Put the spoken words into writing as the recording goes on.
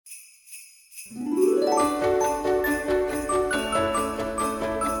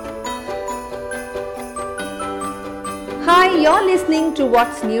Hi, you're listening to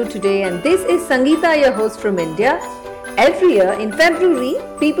What's New Today, and this is Sangeeta, your host from India. Every year in February,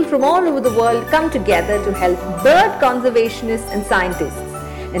 people from all over the world come together to help bird conservationists and scientists.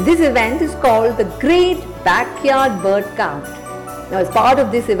 And this event is called the Great Backyard Bird Count. Now, as part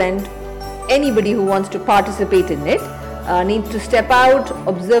of this event, anybody who wants to participate in it needs to step out,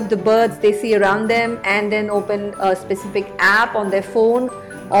 observe the birds they see around them, and then open a specific app on their phone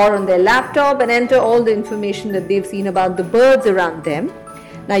or on their laptop and enter all the information that they've seen about the birds around them.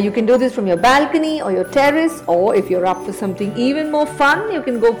 Now you can do this from your balcony or your terrace, or if you're up for something even more fun, you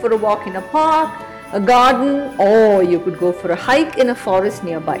can go for a walk in a park, a garden, or you could go for a hike in a forest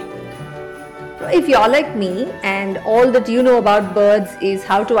nearby. If you're like me and all that you know about birds is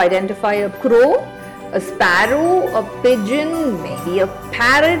how to identify a crow, a sparrow, a pigeon, maybe a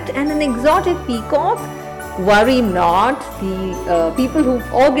parrot and an exotic peacock, worry not. The people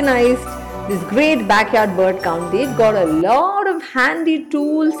who've organized this great backyard bird count, they've got a lot of handy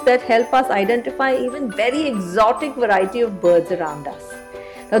tools that help us identify even very exotic variety of birds around us.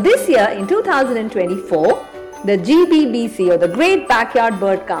 Now this year in 2024, the GBBC or the Great Backyard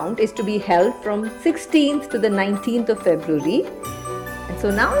Bird Count is to be held from 16th to the 19th of February. And so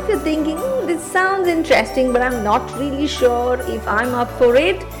now if you're thinking, this sounds interesting but I'm not really sure if I'm up for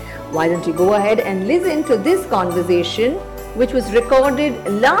it, why don't you go ahead and listen to this conversation, which was recorded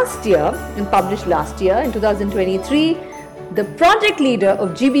last year and published last year in 2023. The project leader of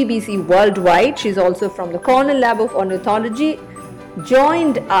GBBC worldwide, she's also from the Cornell Lab of Ornithology,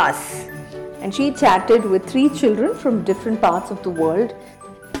 joined us and she chatted with 3 children from different parts of the world.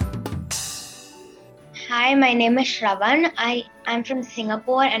 Hi, my name is Shravan. I'm from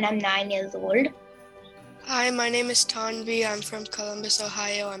Singapore and I'm 9 years old. Hi, my name is Tanvi. I'm from Columbus,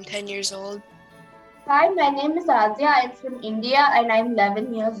 Ohio. I'm 10 years old. Hi, my name is Adya. I'm from India and I'm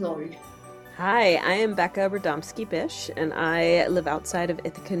 11 years old. Hi, I am Becca Radomski-Bish and I live outside of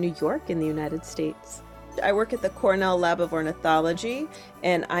Ithaca, New York in the United States. I work at the Cornell Lab of Ornithology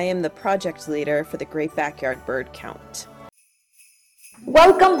and I am the project leader for the Great Backyard Bird Count.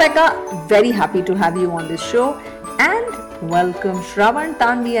 Welcome, Becca. Very happy to have you on this show. And welcome Shravan,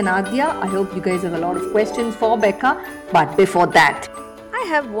 Tanvi and Adya. I hope you guys have a lot of questions for Becca. But before that, I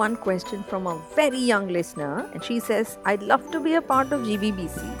have one question from a very young listener. And she says, I'd love to be a part of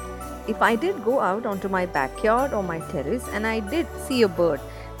GBBC. If I did go out onto my backyard or my terrace and I did see a bird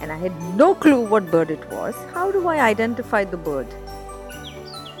and I had no clue what bird it was, how do I identify the bird?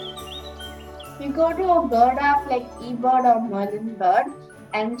 You go to a bird app like eBird or Merlin Bird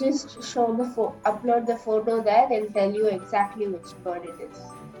and just show upload the photo there. They'll tell you exactly which bird it is.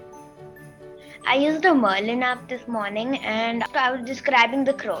 I used a Merlin app this morning and I was describing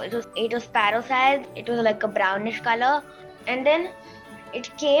the crow. It was sparrow size. It was like a brownish color. And then it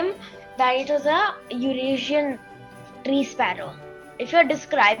came that it was a Eurasian tree sparrow. If you're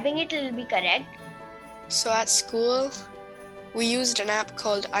describing it, it'll be correct. So at school, we used an app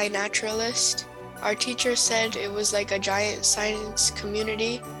called iNaturalist. Our teacher said it was like a giant science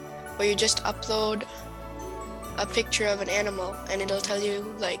community where you just upload a picture of an animal and it'll tell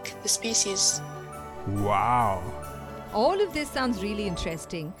you like the species. Wow. All of this sounds really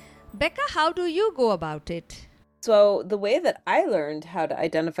interesting. Becca, how do you go about it? So the way that I learned how to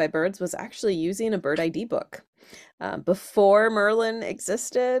identify birds was actually using a bird ID book. Before Merlin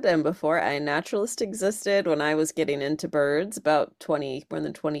existed and before iNaturalist existed, when I was getting into birds about more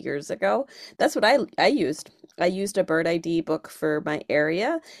than 20 years ago, that's what I used. I used a bird ID book for my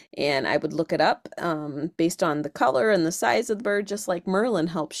area and I would look it up based on the color and the size of the bird, just like Merlin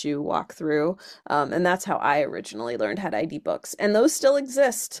helps you walk through. And that's how I originally learned how to ID books. And those still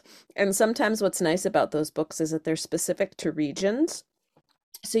exist. And sometimes what's nice about those books is that they're specific to regions.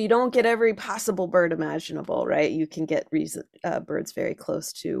 So you don't get every possible bird imaginable, right? You can get birds very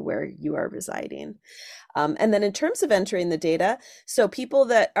close to where you are residing. And then in terms of entering the data, so people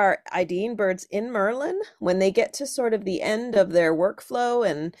that are IDing birds in Merlin, when they get to sort of the end of their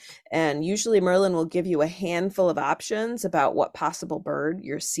workflow, and usually Merlin will give you a handful of options about what possible bird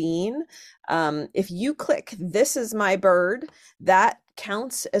you're seeing. If you click, "This is my bird," that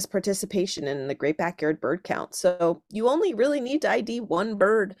counts as participation in the Great Backyard Bird Count. So you only really need to ID one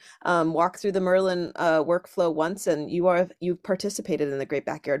bird, walk through the Merlin workflow once, and you've participated in the Great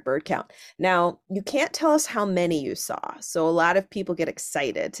Backyard Bird Count. Now, you can't tell us how many you saw. So a lot of people get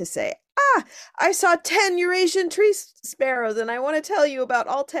excited to say, I saw 10 Eurasian tree sparrows and I want to tell you about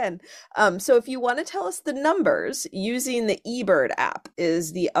all 10. So if you want to tell us the numbers, using the eBird app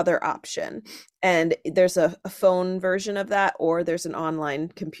is the other option. And there's a phone version of that, or there's an online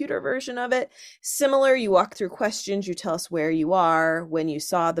computer version of it. Similar, you walk through questions, you tell us where you are, when you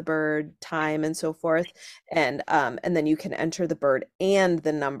saw the bird, time, and so forth. And then you can enter the bird and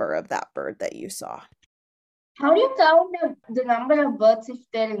the number of that bird that you saw. How do you count the number of birds if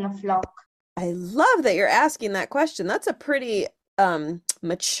they're in a flock? I love that you're asking that question. That's a pretty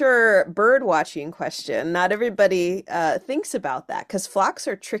mature bird watching question. Not everybody thinks about that because flocks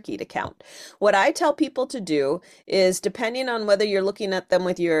are tricky to count. What I tell people to do is, depending on whether you're looking at them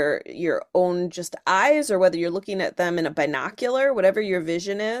with your own just eyes or whether you're looking at them in a binocular, whatever your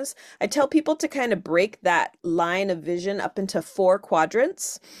vision is, I tell people to kind of break that line of vision up into 4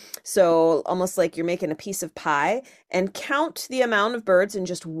 quadrants. So almost like you're making a piece of pie, and count the amount of birds in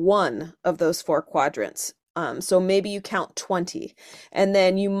just one of those 4 quadrants. So maybe you count 20 and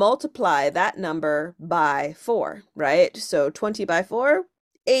then you multiply that number by 4, right? So 20 by 4,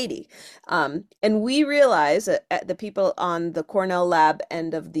 80. And we realize that the people on the Cornell lab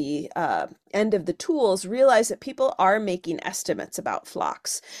end of the tools realize that people are making estimates about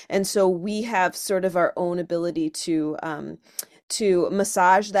flocks. And so we have sort of our own ability to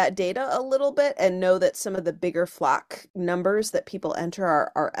massage that data a little bit and know that some of the bigger flock numbers that people enter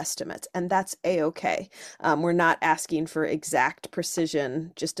are estimates, and that's a-okay. We're not asking for exact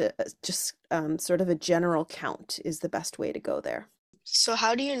precision, just sort of a general count is the best way to go there. So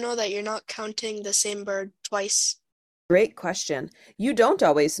how do you know that you're not counting the same bird twice? Great question. You don't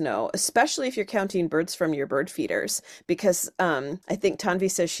always know, especially if you're counting birds from your bird feeders, because I think Tanvi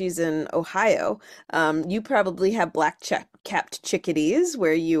says she's in Ohio. You probably have black-capped chickadees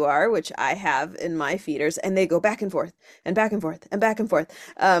where you are, which I have in my feeders, and they go back and forth and back and forth and back and forth.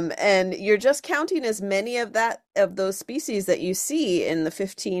 And you're just counting as many of those species that you see in the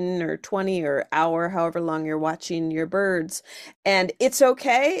 15 or 20 or hour, however long you're watching your birds. And it's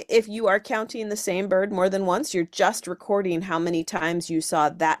okay if you are counting the same bird more than once. You're just recording how many times you saw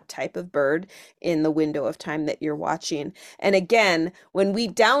that type of bird in the window of time that you're watching. And again, when we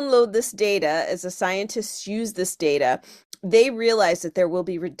download this data, as the scientists use this data, they realize that there will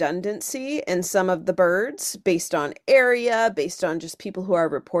be redundancy in some of the birds based on area, based on just people who are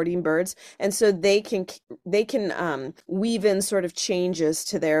reporting birds. And so they can weave in sort of changes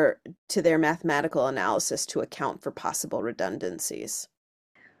to their mathematical analysis to account for possible redundancies.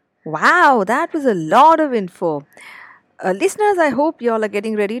 Wow, that was a lot of info. Listeners, I hope you all are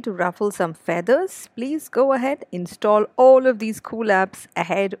getting ready to ruffle some feathers. Please go ahead, install all of these cool apps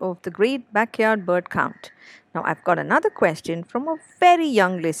ahead of the great backyard bird count. Now, I've got another question from a very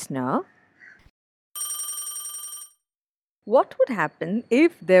young listener. What would happen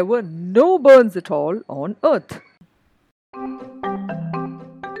if there were no birds at all on Earth?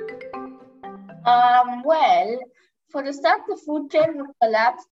 Well, for the start, the food chain would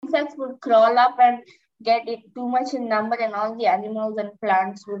collapse. Insects would crawl up and get it too much in number, and all the animals and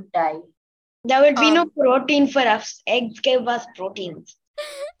plants would die. There would be no protein for us. Eggs gave us proteins.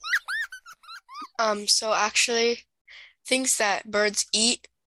 So actually, things that birds eat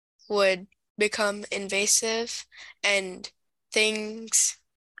would become invasive, and things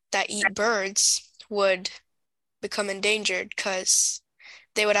that eat birds would become endangered because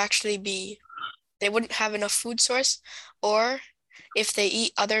they wouldn't have enough food source, or if they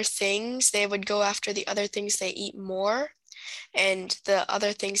eat other things, they would go after the other things they eat more, and the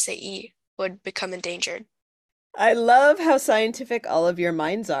other things they eat would become endangered. I love how scientific all of your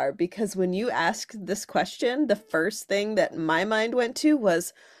minds are, because when you asked this question, the first thing that my mind went to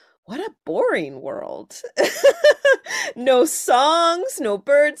was, what a boring world. No songs, no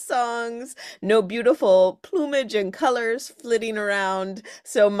bird songs, no beautiful plumage and colors flitting around.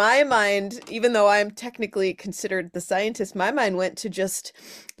 So my mind, even though I'm technically considered the scientist, my mind went to just,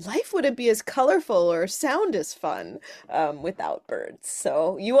 life wouldn't be as colorful or sound as fun without birds.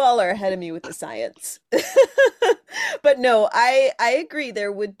 So you all are ahead of me with the science. But no, I agree.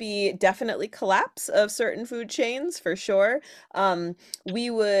 There would be definitely collapse of certain food chains for sure. We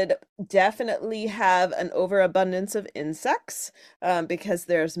would definitely have an overabundance of insects because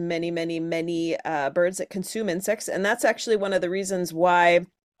there's many birds that consume insects. And that's actually one of the reasons why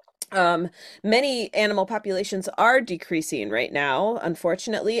many animal populations are decreasing right now,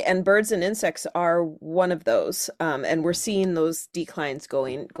 unfortunately, and birds and insects are one of those. And we're seeing those declines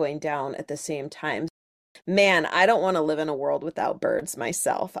going down at the same time. Man, I don't want to live in a world without birds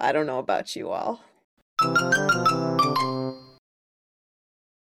myself. I don't know about you all.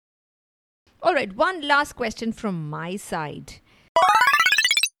 All right, one last question from my side.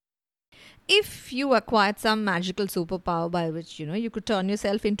 if you acquired some magical superpower by which, you could turn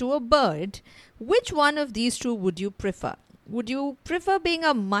yourself into a bird, which one of these two would you prefer? Would you prefer being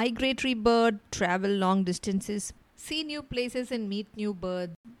a migratory bird, travel long distances, see new places and meet new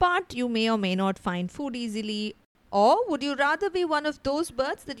birds, but you may or may not find food easily? Or would you rather be one of those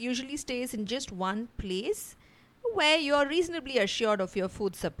birds that usually stays in just one place where you're reasonably assured of your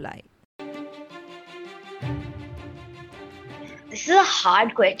food supply? This is a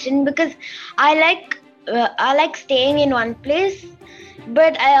hard question because I like staying in one place,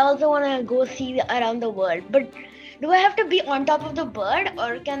 but I also want to go see around the world. But do I have to be on top of the bird,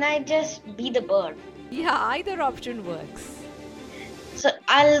 or can I just be the bird? Yeah, either option works. So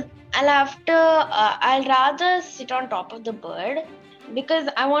I'll rather sit on top of the bird because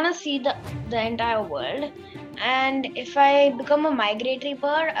I want to see the entire world. And if I become a migratory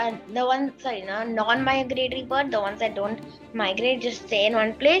bird, non-migratory bird, the ones that don't migrate, just stay in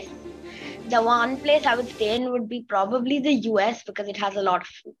one place. The one place I would stay in would be probably the US because it has a lot of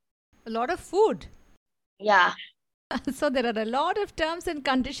food. A lot of food? Yeah. So there are a lot of terms and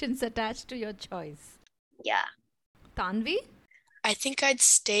conditions attached to your choice. Yeah. Tanvi? I think I'd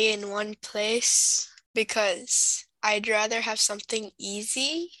stay in one place because I'd rather have something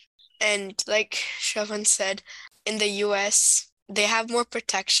easy. And like Shravan said, in the US, they have more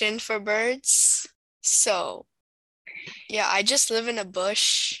protection for birds. So, yeah, I just live in a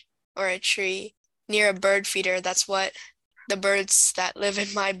bush or a tree near a bird feeder. That's what the birds that live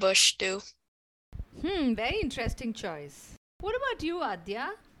in my bush do. Very interesting choice. What about you, Adya?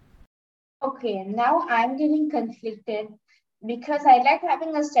 Okay, now I'm getting conflicted because I like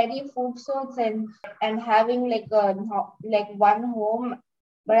having a steady food source and having like one home,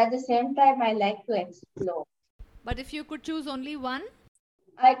 but at the same time I like to explore. But if you could choose only one?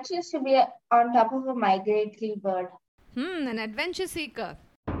 I choose to be on top of a migratory bird. An adventure seeker.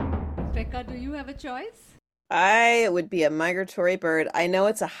 Becca, do you have a choice? I would be a migratory bird. I know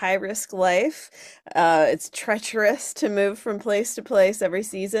it's a high-risk life. It's treacherous to move from place to place every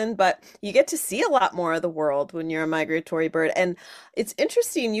season, but you get to see a lot more of the world when you're a migratory bird. And it's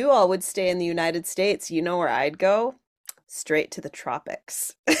interesting you all would stay in the United States. You know where I'd go? Straight to the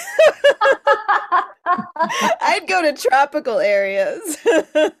tropics. I'd go to tropical areas.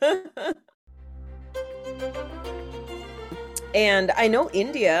 And I know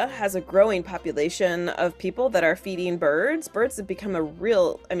India has a growing population of people that are feeding birds. Birds have become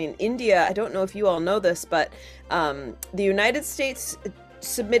India, I don't know if you all know this, but the United States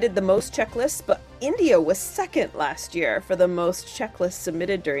submitted the most checklists, but India was second last year for the most checklists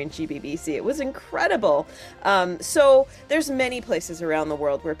submitted during GBBC. It was incredible. So there's many places around the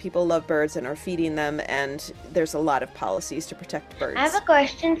world where people love birds and are feeding them, and there's a lot of policies to protect birds. I have a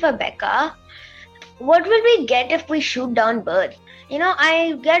question for Becca. What will we get if we shoot down birds?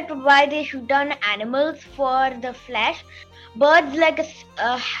 I get why they shoot down animals for the flesh. Birds like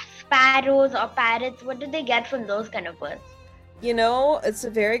sparrows or parrots, what do they get from those kind of birds? It's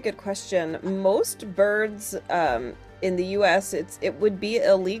a very good question. Most birds in the US, it would be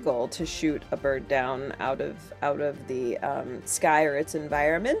illegal to shoot a bird down out of the sky or its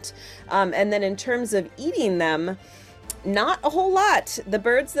environment. And then in terms of eating them, not a whole lot. The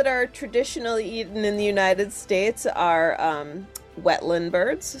birds that are traditionally eaten in the United States are wetland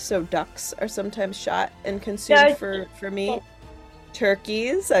birds. So ducks are sometimes shot and consumed for meat.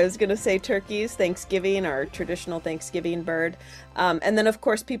 Turkeys, I was going to say turkeys, Thanksgiving, our traditional Thanksgiving bird. And then, of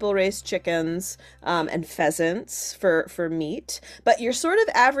course, people raise chickens and pheasants for meat. But your sort of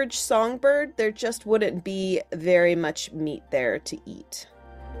average songbird, there just wouldn't be very much meat there to eat.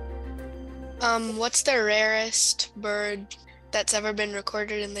 What's the rarest bird that's ever been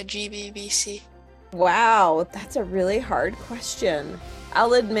recorded in the GBBC? Wow, that's a really hard question.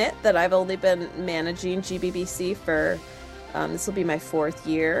 I'll admit that I've only been managing GBBC for, this will be my 4th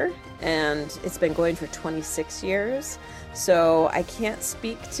year, and it's been going for 26 years. So I can't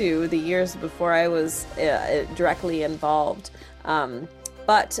speak to the years before I was directly involved.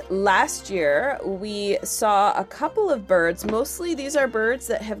 But last year, we saw a couple of birds. Mostly these are birds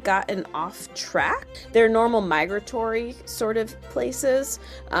that have gotten off track. They're normal migratory sort of places.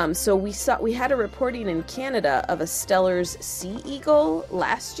 So we had a reporting in Canada of a Steller's sea eagle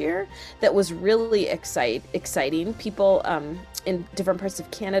last year that was really exciting. People in different parts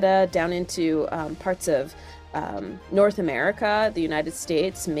of Canada, down into parts of North America, the United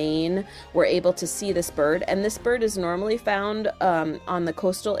States, Maine, were able to see this bird. And this bird is normally found on the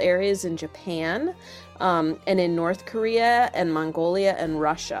coastal areas in Japan. and in North Korea and Mongolia and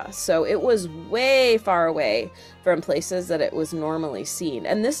Russia. So it was way far away from places that it was normally seen.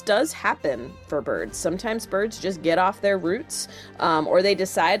 And this does happen for birds. Sometimes birds just get off their roots, or they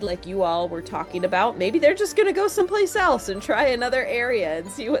decide, like you all were talking about, maybe they're just going to go someplace else and try another area and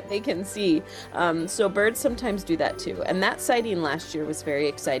see what they can see. So birds sometimes do that too. And that sighting last year was very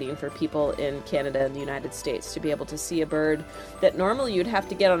exciting for people in Canada and the United States to be able to see a bird that normally you'd have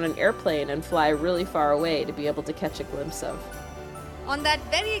to get on an airplane and fly really far away to be able to catch a glimpse of. On that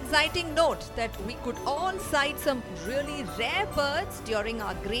very exciting note that we could all sight some really rare birds during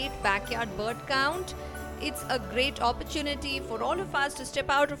our great backyard bird count, it's a great opportunity for all of us to step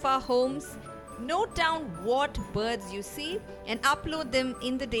out of our homes, note down what birds you see and upload them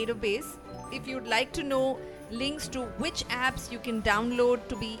in the database. If you'd like to know links to which apps you can download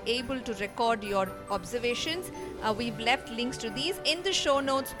to be able to record your observations, we've left links to these in the show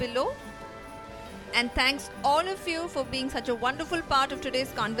notes below. And thanks all of you for being such a wonderful part of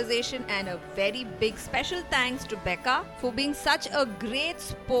today's conversation, and a very big special thanks to Becca for being such a great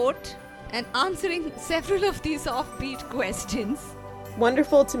sport and answering several of these offbeat questions.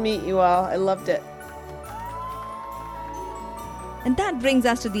 Wonderful to meet you all. I loved it. And that brings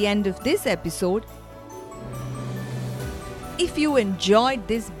us to the end of this episode. If you enjoyed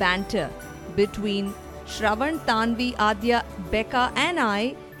this banter between Shravan, Tanvi, Adya, Becca and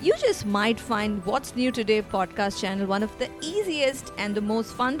I, you just might find What's New Today podcast channel one of the easiest and the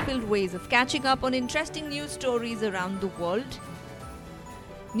most fun-filled ways of catching up on interesting news stories around the world.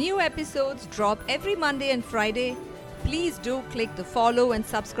 New episodes drop every Monday and Friday. Please do click the follow and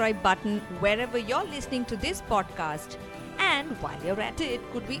subscribe button wherever you're listening to this podcast. And while you're at it,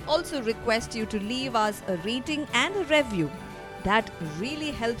 could we also request you to leave us a rating and a review? That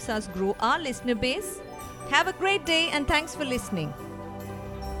really helps us grow our listener base. Have a great day and thanks for listening.